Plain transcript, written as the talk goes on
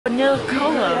Vanilla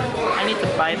cola. I need to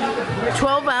buy them.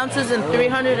 12 ounces and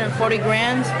 340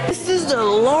 grams. This is the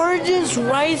largest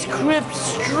Rice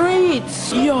Krispies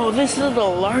treats. Yo, this is the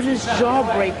largest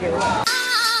jawbreaker.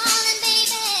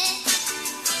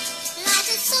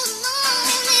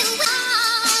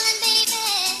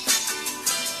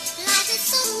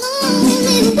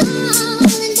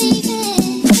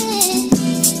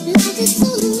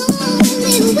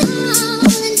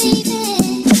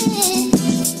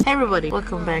 Hey everybody,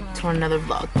 welcome back to another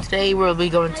vlog. Today we'll be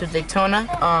going to Daytona.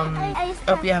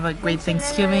 Hope you have a great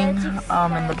Thanksgiving. In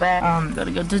the back,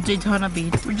 gonna go to Daytona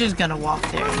Beach. We're just gonna walk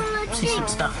there and see some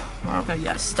stuff. Okay,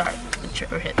 yeah, start the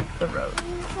trip or hit the road.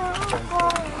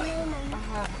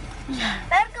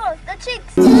 There goes the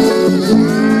chicks.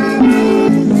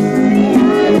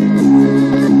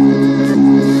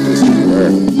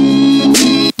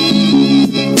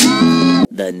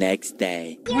 The next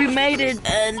day. We made it,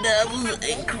 and that was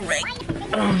incorrect.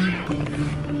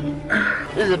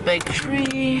 There's a big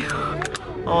tree,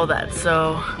 all that,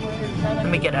 so let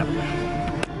me get up.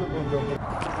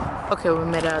 Okay, we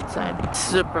made it outside. It's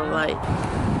super light.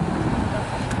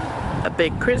 A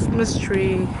big Christmas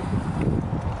tree,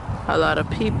 a lot of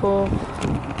people,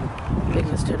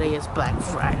 because today is Black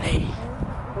Friday.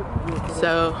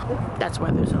 So that's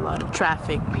why there's a lot of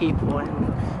traffic, people,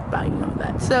 and buying all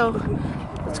that. So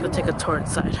let's go take a tour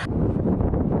inside.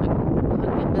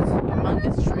 Look at this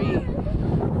humongous tree.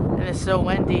 And it's so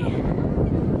windy.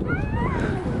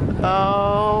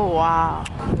 Oh, wow.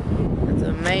 That's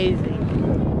amazing.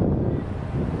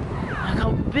 Look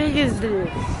how big is this?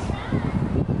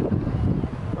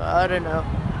 Well, I don't know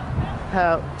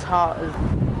how tall is it.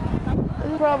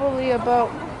 It's probably about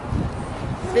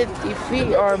 50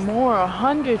 feet or more,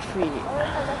 100 feet.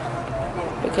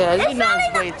 Because you know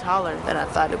it's way taller than I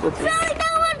thought it would be.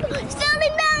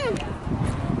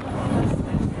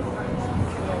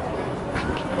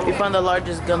 We found the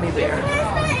largest gummy bear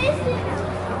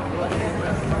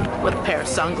with a pair of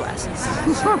sunglasses.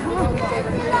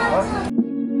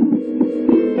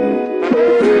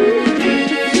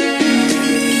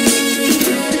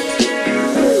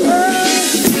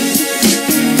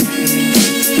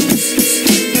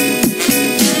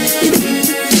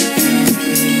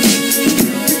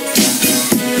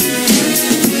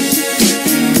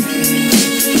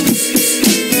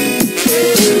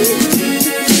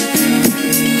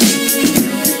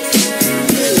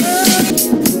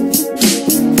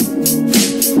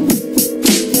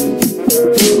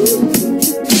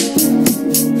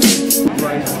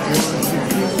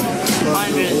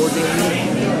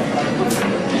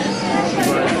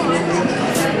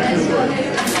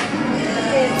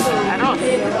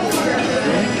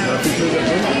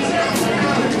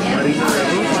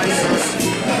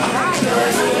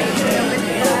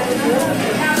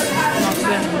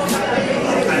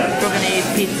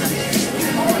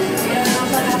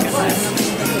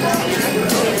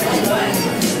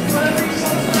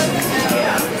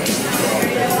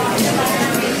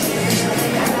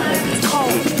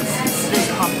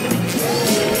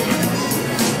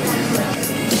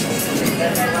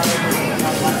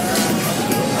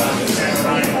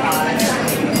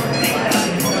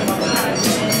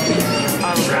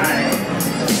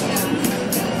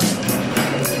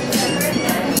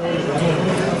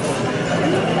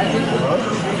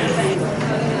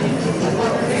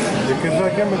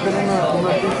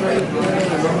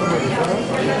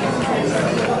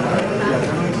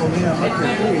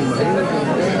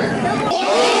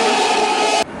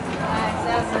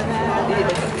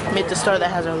 Made the store that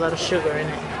has a lot of sugar in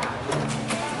it.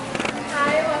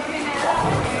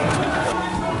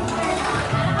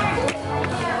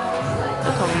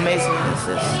 Look how amazing this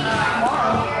is.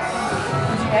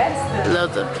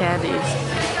 Loads of candies.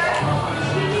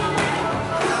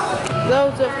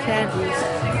 Loads of candies.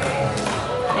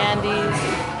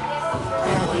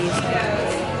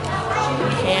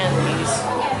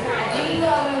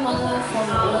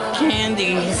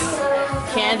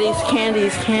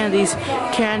 Candies.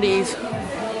 Candies.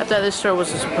 I thought this store was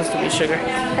supposed to be sugar.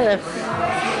 Hello.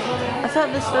 I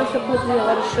thought this store was supposed to be a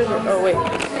lot of sugar. Oh wait.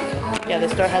 Yeah,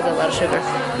 this store has a lot of sugar.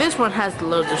 This one has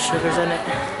loads of sugars in it.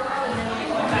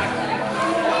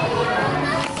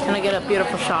 Can I get a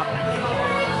beautiful shot?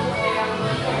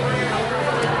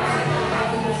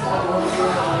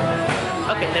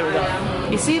 Okay, there we go.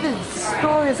 You see, the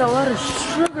store has a lot of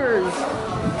sugars.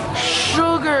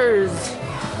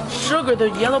 Sugar, the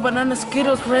yellow banana,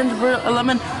 Skittles, Friends,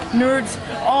 lemon, Nerds.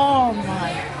 Oh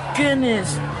my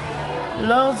goodness.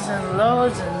 Loads and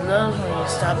loads and loads when you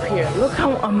stop here. Look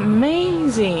how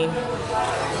amazing.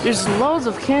 There's loads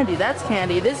of candy. That's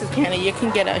candy. This is candy you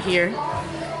can get out here.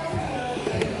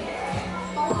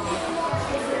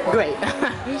 Great.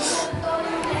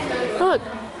 Look,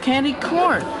 candy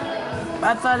corn.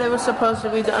 I thought it was supposed to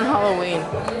be done Halloween.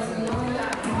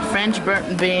 French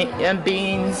burnt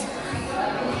beans.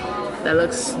 That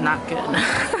looks not good.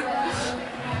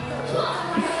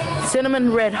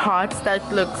 Cinnamon red hearts. That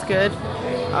looks good.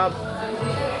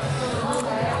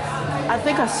 I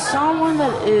think I saw one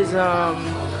that is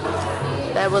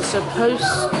that was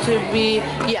supposed to be,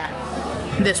 yeah,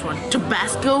 this one,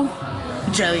 Tabasco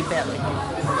Jelly Belly.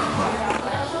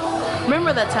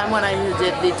 Remember that time when I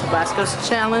did the Tabasco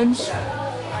challenge?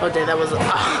 Oh, dude, that was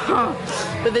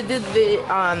but they did the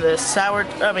sour.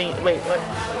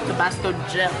 Tabasco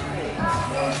jelly.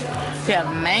 They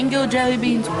have mango jelly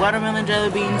beans, watermelon jelly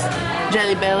beans,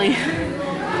 Jelly Belly,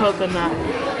 coconut,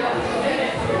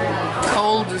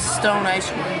 cold stone ice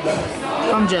cream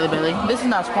from Jelly Belly. This is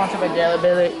not sponsored by Jelly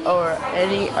Belly or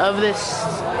any of this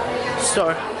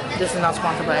store. This is not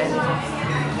sponsored by anything.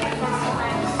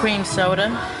 Cream soda,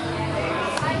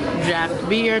 draft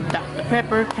beer, Dr.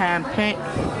 Pepper,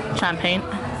 champagne.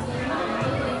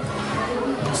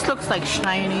 This looks like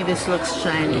shiny. This looks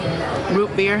shiny.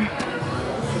 Root beer,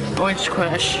 orange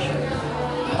crush.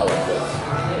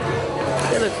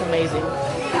 It looks amazing.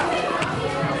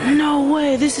 No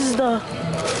way. This is a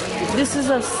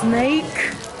snake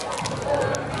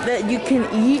that you can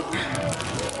eat.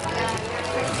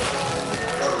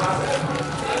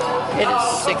 It is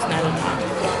 $6.99.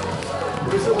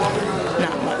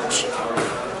 Not much.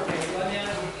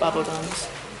 Bubble gums.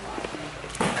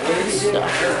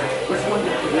 Stuff.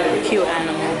 Cute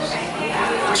animals.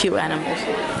 Cute animals.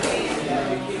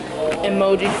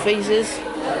 Emoji faces.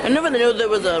 I never knew there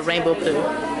was a rainbow poo.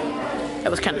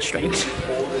 That was kind of strange.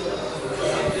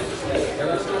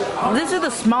 These are the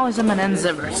smallest M&Ms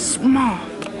ever. Small,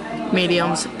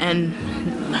 mediums, and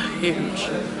huge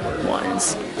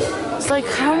ones. It's like,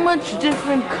 how much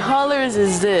different colors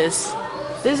is this?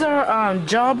 These are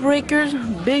jawbreakers,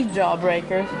 big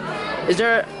jawbreakers. Is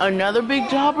there another big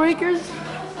jawbreakers?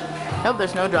 Nope,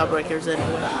 there's no jawbreakers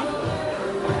anymore.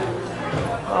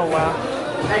 Oh wow.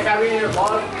 Hey, can I read your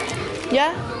vlog?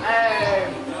 Yeah? Hey,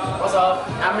 what's up?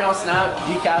 I'm here on Snap,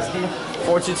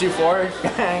 DCasty4224.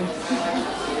 Gang.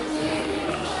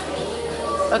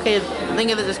 Okay, link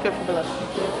in the description below.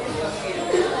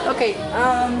 Okay,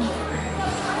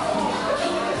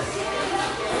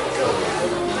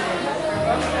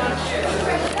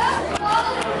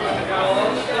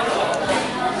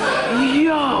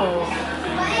 yo,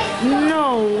 no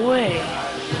way.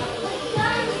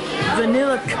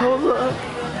 Vanilla cola.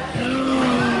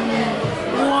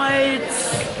 What?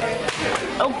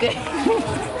 Okay.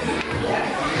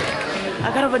 I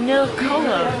got a vanilla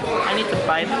cola. I need to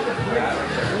buy them.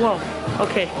 Whoa.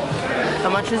 Okay. How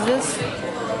much is this?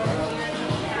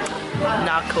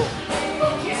 Not cool.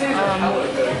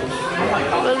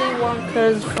 Willy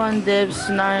Wonka's Fun Dips,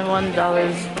 $91.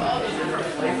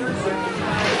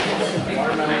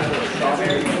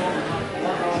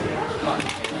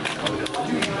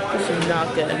 This is not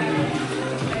good.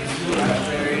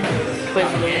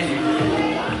 Twizzlers.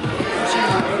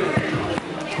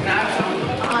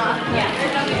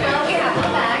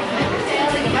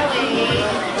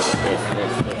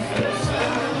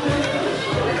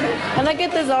 Can I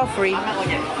get this all free?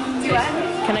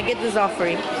 Can I get this all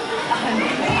free?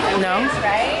 No?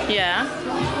 Yeah.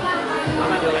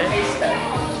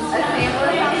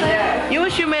 You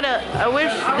wish you made I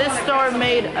wish this store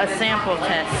made a sample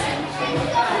test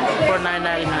for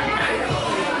 $9.99.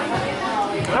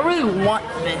 I really want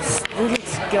this. It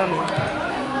looks gummy.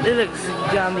 It looks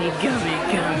gummy.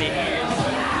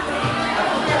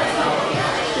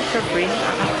 It's for free.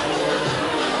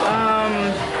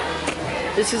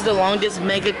 This is the longest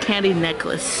mega candy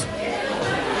necklace.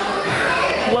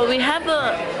 Well, we have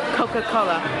the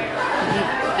Coca-Cola.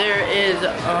 There is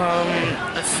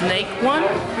a snake one.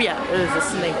 Yeah, there is a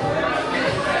snake one.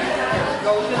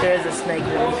 There is a snake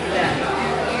one.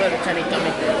 But a tiny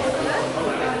tummy.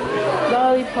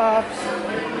 Lollipops.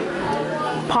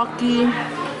 Pocky.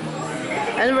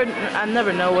 I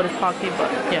never know what is Pocky,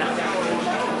 but yeah.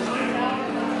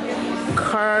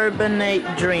 Carbonate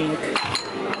drink.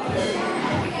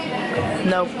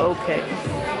 Nope, okay.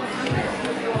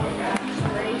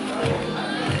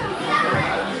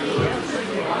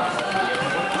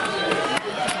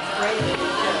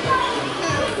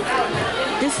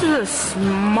 This is a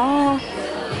small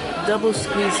double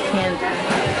squeeze can,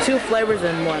 2 flavors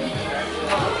in one.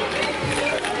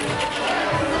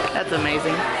 That's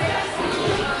amazing.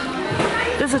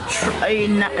 There's a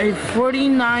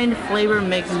 49 flavor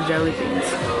mix of jelly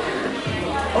beans.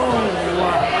 Oh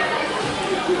wow.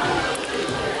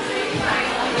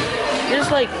 This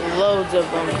like loads of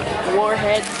them.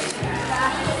 Warheads.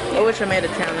 I wish I made a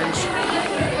challenge.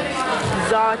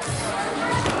 Zots.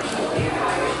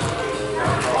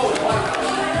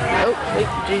 Oh, wait,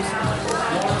 jeez.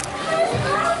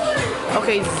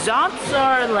 Okay, Zots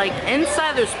are like,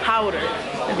 inside there's powder,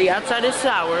 and the outside is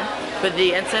sour, but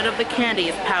the inside of the candy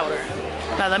is powder.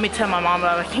 Now let me tell my mom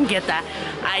that I can get that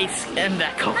ice and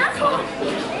that Coca-Cola.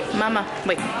 Mama,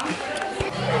 wait.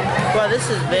 Wow, this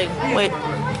is big. Wait,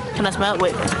 can I smell it?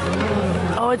 Wait.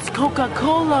 Oh, it's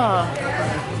Coca-Cola.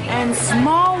 And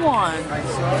small one.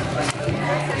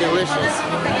 Delicious.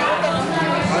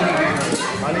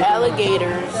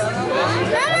 Alligators.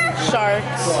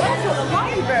 Sharks.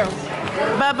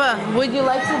 Baba, would you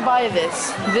like to buy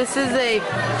this? This is a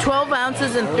 12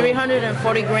 ounces and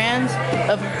 340 grams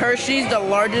of Hershey's, the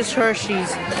largest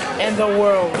Hershey's in the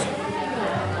world.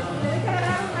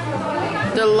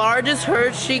 The largest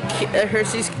Hershey's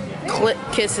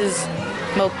Kisses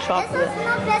milk chocolate.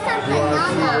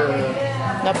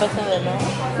 ¿No pesa de nada?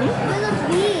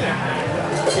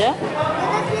 Yeah?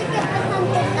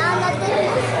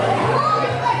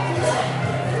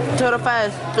 Total fat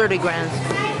is 30 grams.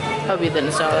 Hope you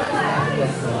didn't saw that.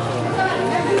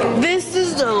 This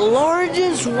is the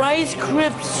largest Rice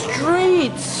Krispies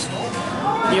treats.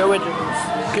 The originals.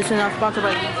 This is not sponsored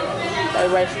by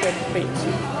Rice Krispies treats.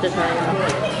 Just how you know.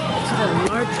 It's the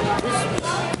largest.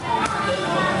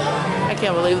 I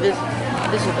can't believe this.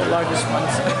 This is the largest ones.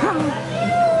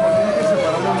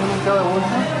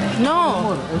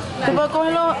 No. ¿Te puedo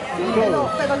cogerlo?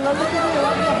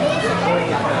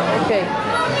 Okay.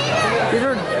 These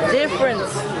are different.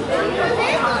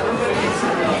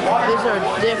 These are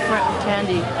different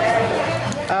candy.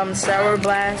 Sour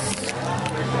Blast.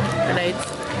 Grenades.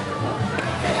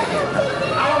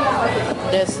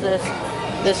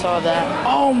 This, all that.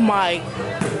 Oh my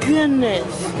goodness.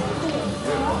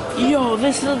 Yo,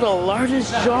 this is the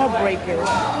largest jawbreaker.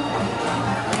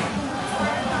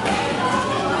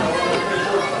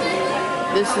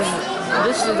 This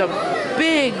is a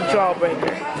big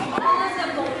jawbreaker.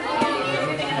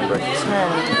 Number 10.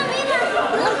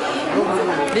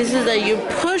 This is that you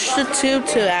push the tube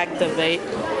to activate.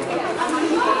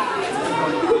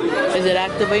 Is it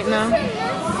activate now?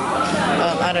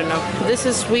 I don't know. This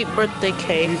is sweet birthday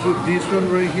cake. You put this one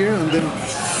right here and then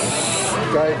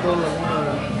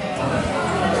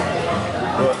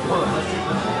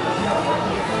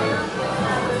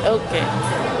okay.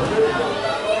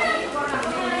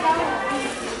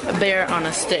 A bear on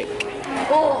a stick.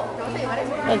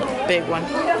 That's a big one.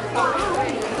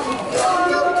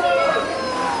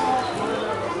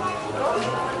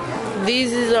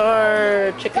 These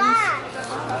are chickens.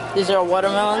 These are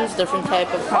watermelons, different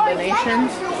type of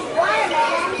combinations.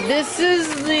 This is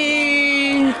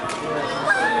the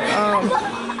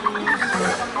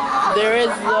there is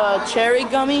the cherry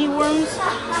gummy worms.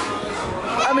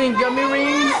 I mean gummy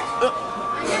rings.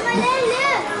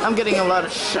 I'm getting a lot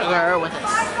of sugar with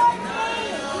this.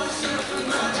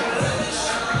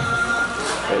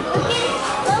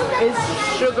 It's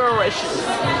SUGARISH.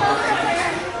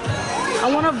 I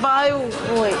want to buy.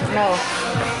 Wait, no.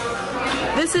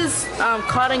 This is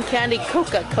cotton candy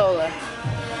Coca-Cola.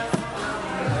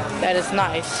 That is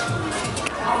nice.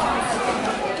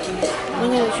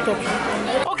 Look at the description.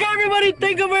 Okay, everybody,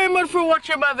 thank you very much for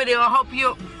watching my video. I hope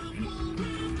you.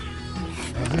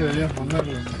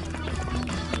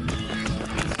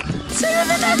 See you in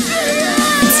the next video.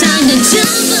 It's time to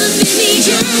jump up, baby,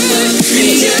 jump, don't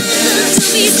be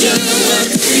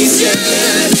scared,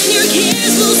 and your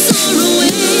cares will soar away.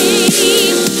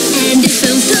 And if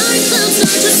those dark clouds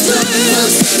start to swirl,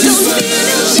 don't fear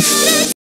no